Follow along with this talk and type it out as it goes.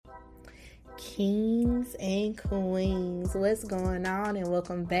kings and queens, what's going on? And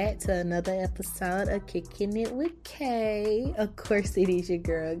welcome back to another episode of Kicking It with Kay. Of course, it is your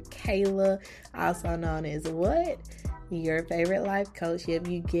girl Kayla, also known as what? Your favorite life coach. Yep,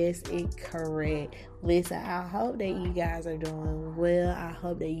 you guessed it correct. Listen, I hope that you guys are doing well. I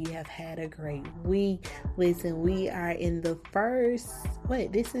hope that you have had a great week. Listen, we are in the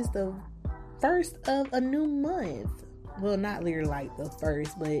this is the first of a new month. Well, not literally like the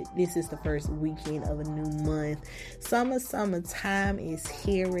first, but this is the first weekend of a new month. Summertime is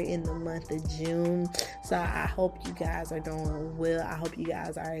here. We're in the month of June. So I hope you guys are doing well. I hope you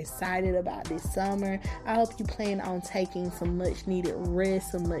guys are excited about this summer. I hope you plan on taking some much needed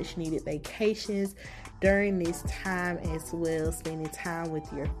rest, some much needed vacations during this time as well, spending time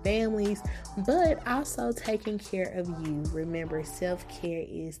with your families, but also taking care of you. Remember, self-care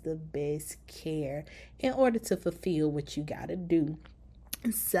is the best care in order to fulfill what you gotta do.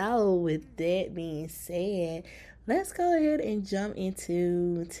 So with that being said, let's go ahead and jump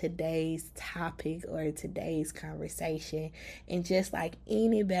into today's topic or today's conversation. And just like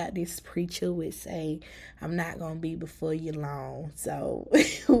any Baptist preacher would say, I'm not going to be before you long. So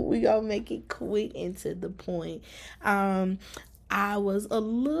we're going to make it quick and to the point. I was a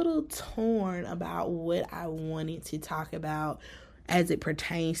little torn about what I wanted to talk about as it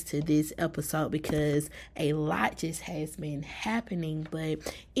pertains to this episode, because a lot just has been happening. But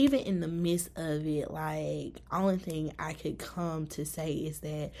even in the midst of it, only thing I could come to say is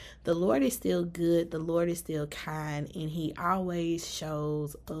that the Lord is still good, the Lord is still kind, and He always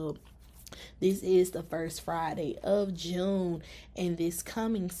shows up. This is the first Friday of June, and this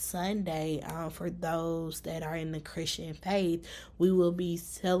coming Sunday, for those that are in the Christian faith, we will be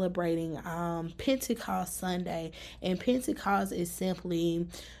celebrating Pentecost Sunday. And Pentecost is simply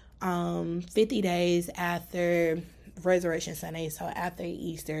 50 days after Resurrection Sunday, so after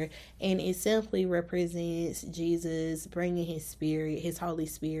Easter, and it simply represents Jesus bringing His Spirit, His Holy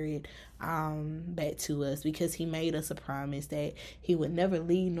Spirit, back to us, because He made us a promise that He would never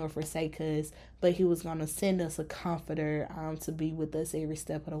leave nor forsake us, but He was going to send us a comforter to be with us every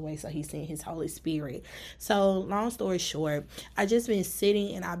step of the way. So He sent His Holy Spirit. So long story short, I just been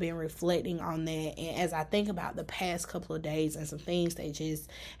sitting and I've been reflecting on that, and as I think about the past couple of days and some things that just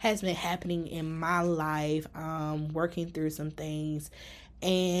has been happening in my life, working through some things.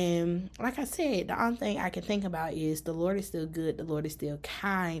 And like I said, the only thing I can think about is the Lord is still good, the Lord is still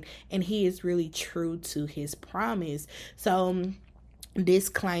kind, and He is really true to His promise. So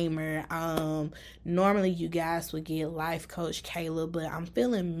disclaimer, normally you guys would get life coach Kayla, but I'm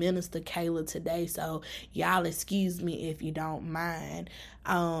feeling minister Kayla today, so y'all excuse me if you don't mind.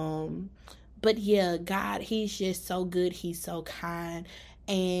 But yeah, God, He's just so good, He's so kind,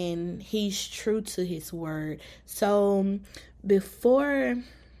 and He's true to His word. So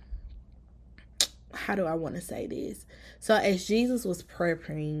how do I want to say this? So as Jesus was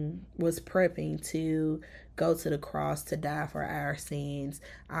prepping to go to the cross to die for our sins,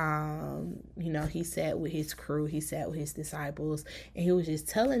 He sat with His crew, He sat with His disciples, and He was just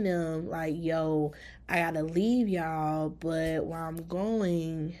telling them yo, I gotta leave y'all, but where I'm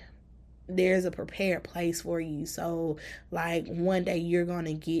going, there's a prepared place for you. So one day you're going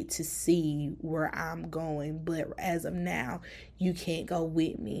to get to see where I'm going, but as of now, you can't go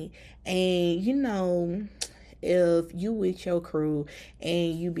with me. And if you with your crew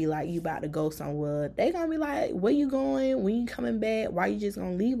and you be like, you about to go somewhere, they gonna be like, where you going? When you coming back? Why you just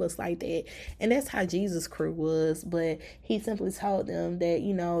gonna leave us like that? And that's how Jesus' crew was. But He simply told them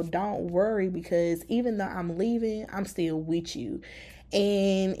that, don't worry, because even though I'm leaving, I'm still with you.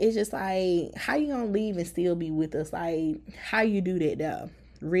 And it's just how you gonna leave and still be with us? How you do that though?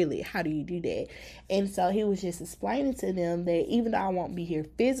 Really, how do you do that? And so He was just explaining to them that even though I won't be here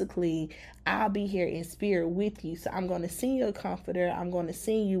physically, I'll be here in spirit with you. So I'm going to send you a comforter. I'm going to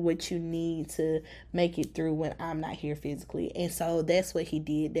send you what you need to make it through when I'm not here physically. And so that's what He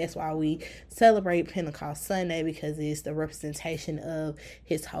did. That's why we celebrate Pentecost Sunday, because it's the representation of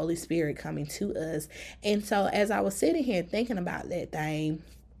His Holy Spirit coming to us. And so as I was sitting here thinking about that thing,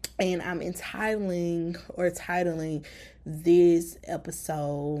 and I'm titling this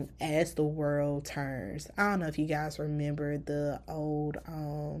episode As the World Turns. I don't know if you guys remember the old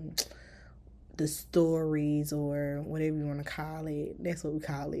the stories, or whatever you want to call it. That's what we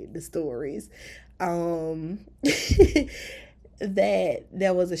call it, the stories. That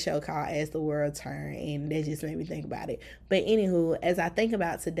there was a show called As the World Turned, and that just made me think about it. But anywho, as I think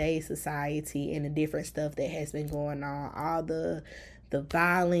about today's society and the different stuff that has been going on, all the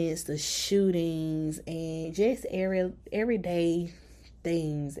violence, the shootings, and just everyday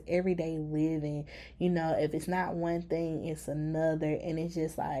things, everyday living. If it's not one thing, it's another. And it's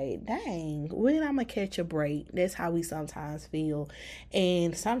just like, dang, when I'm gonna catch a break? That's how we sometimes feel.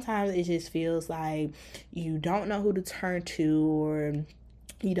 And sometimes it just feels like you don't know who to turn to, or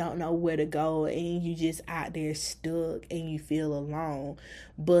you don't know where to go, and you just out there stuck and you feel alone.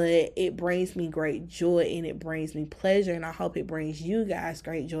 But it brings me great joy and it brings me pleasure, and I hope it brings you guys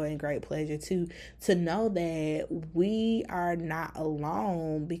great joy and great pleasure too, to know that we are not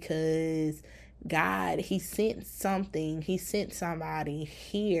alone, because God, he sent somebody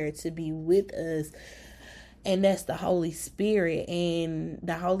here to be with us, and that's the Holy Spirit. And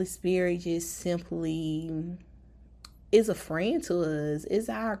the Holy Spirit just simply is a friend to us. It's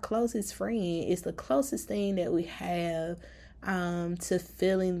our closest friend. It's the closest thing that we have to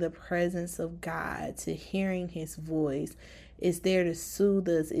feeling the presence of God, to hearing his voice. It's there to soothe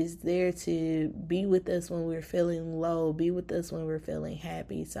us. It's there to be with us when we're feeling low, be with us when we're feeling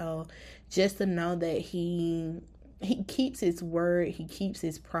happy. So just to know that he keeps his word, he keeps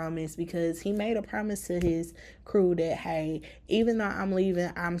his promise, because he made a promise to his crew that, hey, even though I'm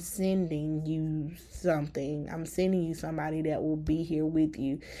leaving, I'm sending you something. I'm sending you somebody that will be here with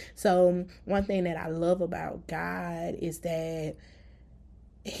you. So one thing that I love about God is that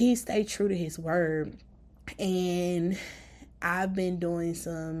he stayed true to his word. And I've been doing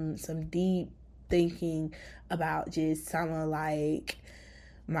some deep thinking about just some of like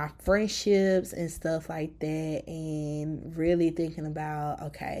my friendships and stuff like that, and really thinking about,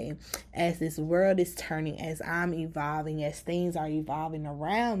 okay, as this world is turning, as I'm evolving, as things are evolving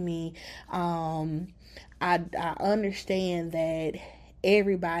around me, I understand that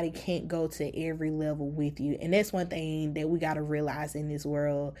everybody can't go to every level with you. And that's one thing that we got to realize in this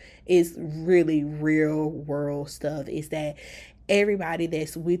world. Is really real world stuff, is that everybody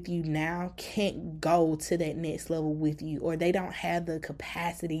that's with you now can't go to that next level with you, or they don't have the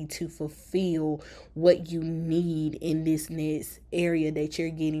capacity to fulfill what you need in this next area that you're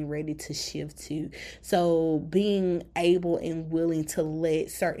getting ready to shift to. So being able and willing to let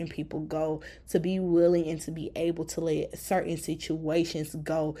certain people go, to be willing and to be able to let certain situations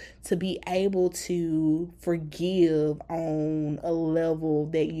go, to be able to forgive on a level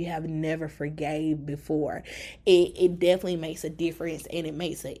that you have never forgave before, it definitely makes a difference, and it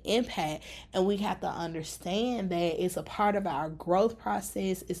makes an impact. And we have to understand that it's a part of our growth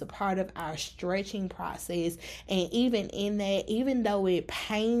process, it's a part of our stretching process. And even in that, even though it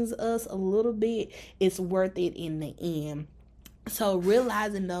pains us a little bit, it's worth it in the end. So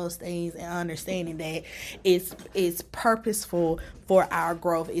realizing those things and understanding that it's purposeful for our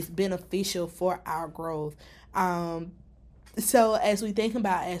growth, it's beneficial for our growth. So as we think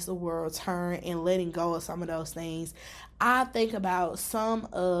about as the world turn and letting go of some of those things, I think about some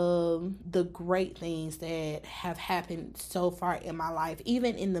of the great things that have happened so far in my life,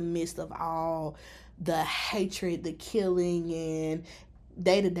 even in the midst of all the hatred, the killing, and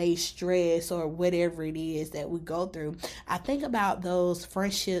day-to-day stress, or whatever it is that we go through. I think about those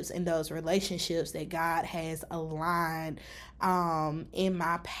friendships and those relationships that God has aligned in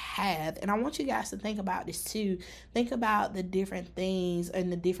my path. And I want you guys to think about this too. Think about the different things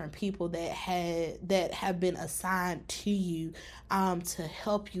and the different people that have been assigned to you to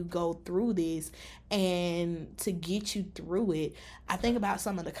help you go through this and to get you through it. I think about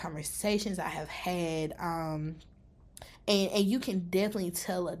some of the conversations I have had, and you can definitely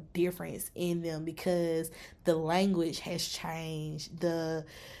tell a difference in them, because the language has changed, the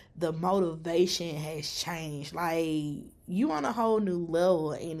motivation has changed. Like, you on a whole new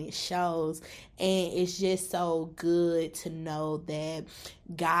level, and it shows. And it's just so good to know that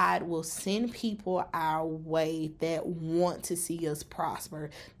God will send people our way that want to see us prosper,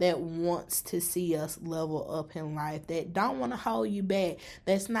 that wants to see us level up in life, that don't want to hold you back,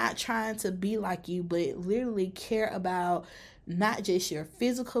 that's not trying to be like you, but literally care about not just your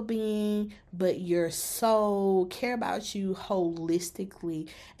physical being, but your soul, care about you holistically.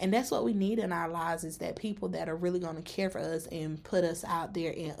 And that's what we need in our lives, is that people that are really going to care for us and put us out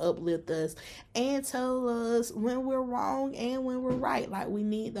there and uplift us and tell us when we're wrong and when we're right. Like, we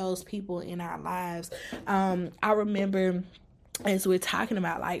need those people in our lives. I remember, as we're talking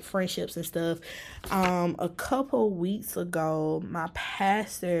about like friendships and stuff, a couple weeks ago, my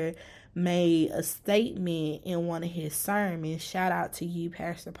pastor made a statement in one of his sermons. Shout out to you,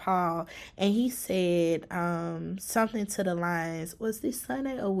 Pastor Paul. And he said something to the lines, was this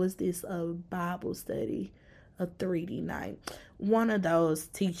Sunday or was this a Bible study, a 3D night, one of those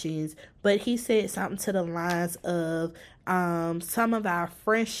teachings? But he said something to the lines of some of our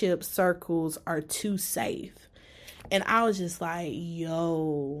friendship circles are too safe. And I was just like,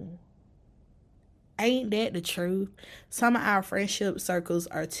 yo, Ain't that the truth? Some of our friendship circles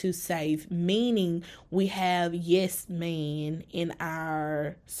are too safe, meaning we have yes men in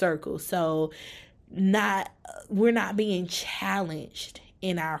our circle. So not we're not being challenged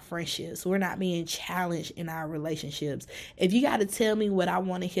in our friendships. We're not being challenged in our relationships. If you got to tell me what I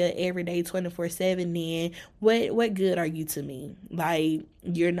want to hear every day 24/7, then what good are you to me? Like,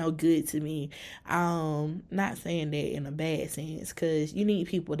 you're no good to me. Not saying that in a bad sense, cuz you need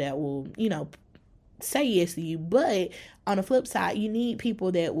people that will, say yes to you, but on the flip side, you need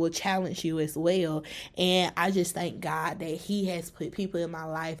people that will challenge you as well. And I just thank God that He has put people in my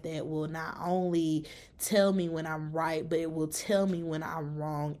life that will not only tell me when I'm right, but it will tell me when I'm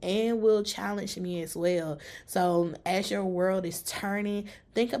wrong and will challenge me as well. So as your world is turning,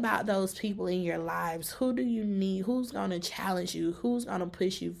 think about those people in your lives. Who do you need? Who's going to challenge you? Who's going to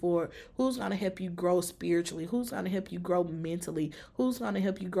push you forward? Who's going to help you grow spiritually? Who's going to help you grow mentally? Who's going to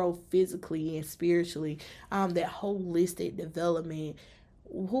help you grow physically and spiritually? That holistic development.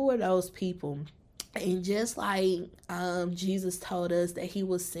 Who are those people? And just like Jesus told us that He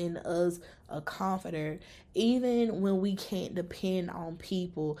will send us a comforter, even when we can't depend on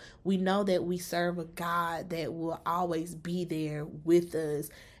people, we know that we serve a God that will always be there with us.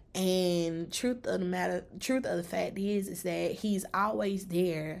 And truth of the fact is that He's always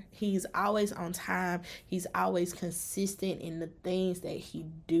there. He's always on time. He's always consistent in the things that He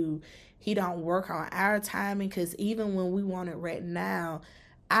do. He don't work on our timing, because even when we want it right now,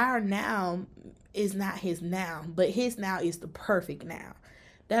 our now is not His now, but His now is the perfect now.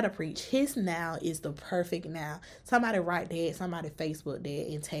 That'll preach. His now is the perfect now. Somebody write that, somebody Facebook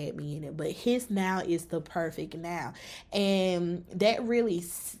that and tag me in it. But His now is the perfect now. And that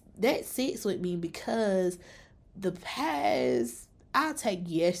sits with me, because the past, I'll take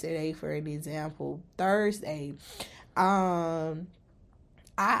yesterday for an example. Thursday, I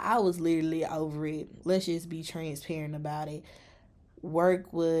was literally over it. Let's just be transparent about it.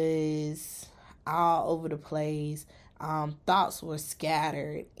 Work was all over the place. Thoughts were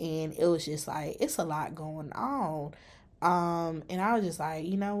scattered, and it was just like, it's a lot going on. And I was just like,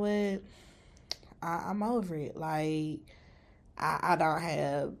 you know what? I'm over it. Like,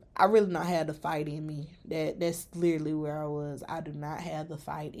 I really don't have the fight in me. That's literally where I was. I do not have the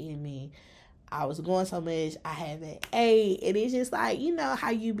fight in me. I was going so much, I haven't ate. And it's just like, how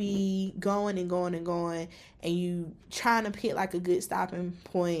you be going and going and going, and you trying to pick like a good stopping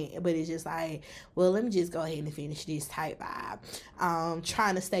point, but it's just like, well, let me just go ahead and finish this type vibe.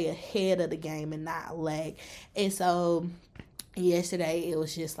 Trying to stay ahead of the game and not lag. And so yesterday it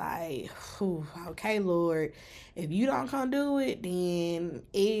was just like, okay, Lord, if you don't come do it, then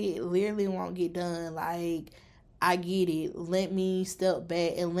it literally won't get done. Like, I get it. Let me step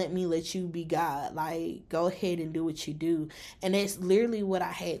back and let you be God. Like, go ahead and do what you do. And that's literally what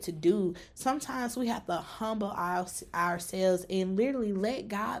I had to do. Sometimes we have to humble ourselves and literally let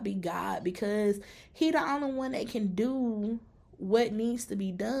God be God, because He the only one that can do what needs to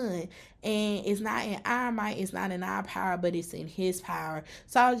be done. And it's not in our might, it's not in our power, but it's in His power.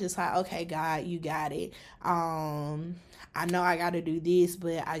 So I was just like, okay, God, you got it. I know I got to do this,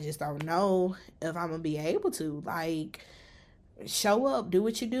 but I just don't know if I'm going to be able to. Like, show up, do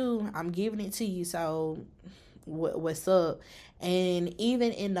what you do. I'm giving it to you. So what's up? And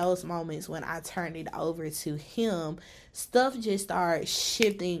even in those moments when I turned it over to Him, stuff just started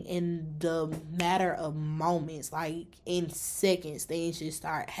shifting in the matter of moments. Like, in seconds, things just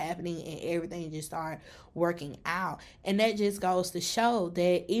start happening and everything just started working out. And that just goes to show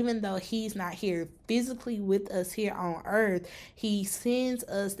that even though He's not here physically with us here on earth, He sends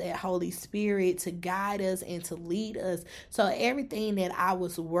us that Holy Spirit to guide us and to lead us. So everything that I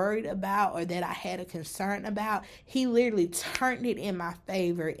was worried about or that I had a concern about, He literally turned it in my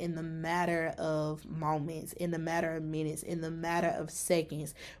favor in the matter of moments, in the matter of minutes, in the matter of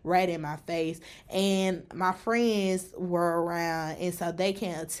seconds, right in my face. And my friends were around, and so they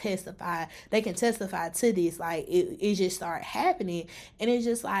can testify to this. Like, it just started happening. And it's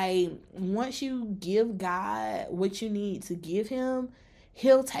just like, once you give God what you need to give Him,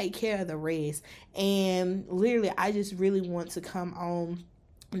 He'll take care of the rest. And literally, I just really want to come on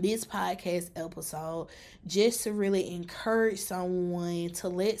this podcast episode just to really encourage someone, to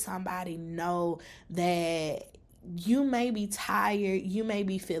let somebody know that you may be tired, you may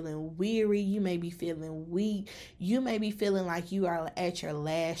be feeling weary, you may be feeling weak, you may be feeling like you are at your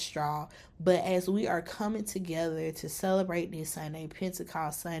last straw. But as we are coming together to celebrate this Sunday,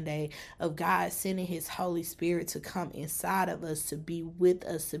 Pentecost Sunday, of God sending his Holy Spirit to come inside of us, to be with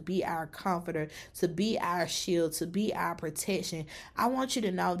us, to be our comforter, to be our shield, to be our protection, I want you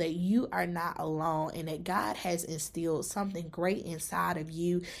to know that you are not alone, and that God has instilled something great inside of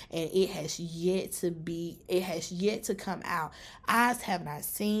you, and it has yet to come out. Eyes have not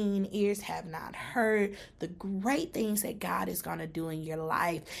seen, ears have not heard the great things that God is going to do in your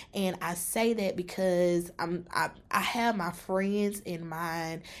life. And I say that because I have my friends in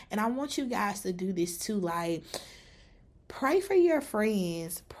mind, and I want you guys to do this too. Like, pray for your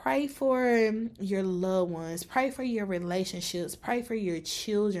friends, pray for your loved ones, pray for your relationships, pray for your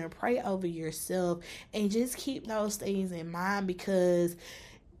children, pray over yourself, and just keep those things in mind, because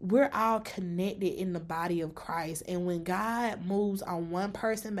we're all connected in the body of Christ. And when God moves on one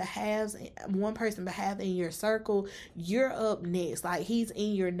person's behalf in your circle, you're up next. Like, he's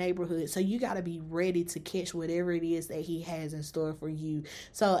in your neighborhood. So you got to be ready to catch whatever it is that he has in store for you.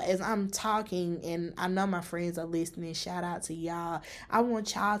 So as I'm talking, and I know my friends are listening, shout out to y'all. I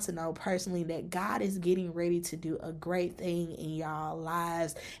want y'all to know personally that God is getting ready to do a great thing in y'all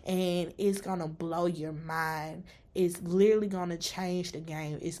lives, and it's going to blow your mind. It's literally going to change the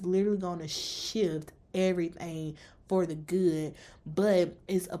game. It's literally going to shift everything for the good. But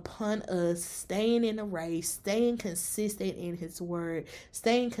it's upon us staying in the race, staying consistent in his word,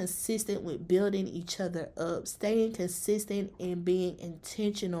 staying consistent with building each other up, staying consistent in being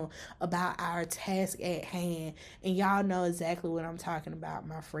intentional about our task at hand. And y'all know exactly what I'm talking about,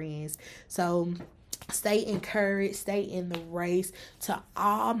 my friends. So stay encouraged, stay in the race. To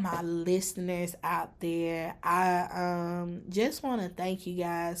all my listeners out there, I just want to thank you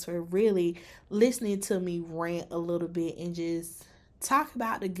guys for really listening to me rant a little bit and just talk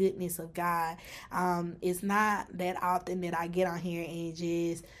about the goodness of God. It's not that often that I get on here and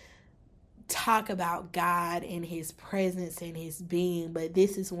just talk about God and his presence and his being, but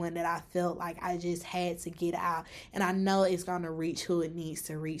this is one that I felt like I just had to get out, and I know it's going to reach who it needs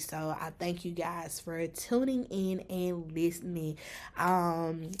to reach. So I thank you guys for tuning in and listening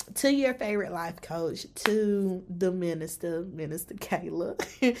to your favorite life coach, to the Minister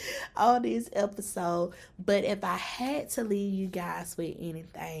Kayla on this episode. But if I had to leave you guys with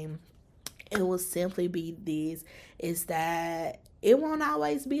anything, it will simply be this, is that it won't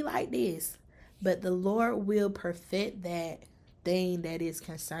always be like this, but the Lord will perfect that thing that is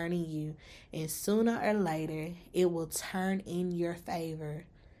concerning you, and sooner or later it will turn in your favor.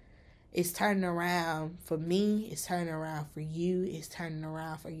 It's turning around for me, it's turning around for you, it's turning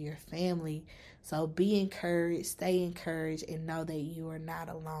around for your family. So be encouraged, stay encouraged, and know that you are not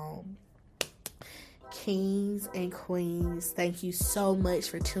alone. Kings and queens, thank you so much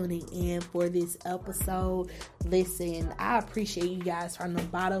for tuning in for this episode. Listen, I appreciate you guys from the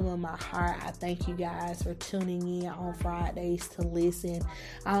bottom of my heart. I thank you guys for tuning in on Fridays to listen.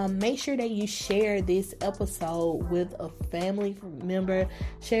 Make sure that you share this episode with a family member,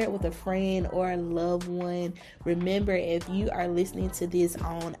 share it with a friend or a loved one. Remember, if you are listening to this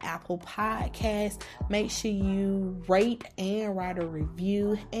on Apple Podcasts, make sure you rate and write a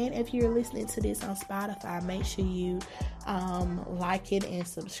review. And if you're listening to this on Spotify, make sure you like it and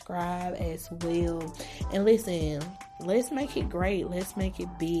subscribe as well. And listen, let's make it great, let's make it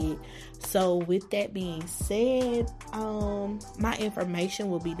big. So with that being said, my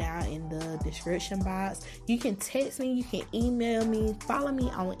information will be down in the description box. You can text me, you can email me, follow me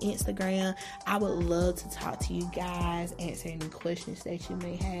on Instagram. I would love to talk to you guys, answer any questions that you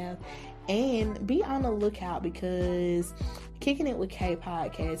may have, and be on the lookout, because Kicking It with K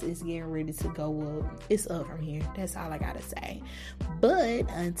podcast is getting ready to go up. It's up from here. That's all I gotta say. But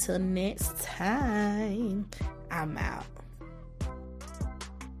until next time, I'm out.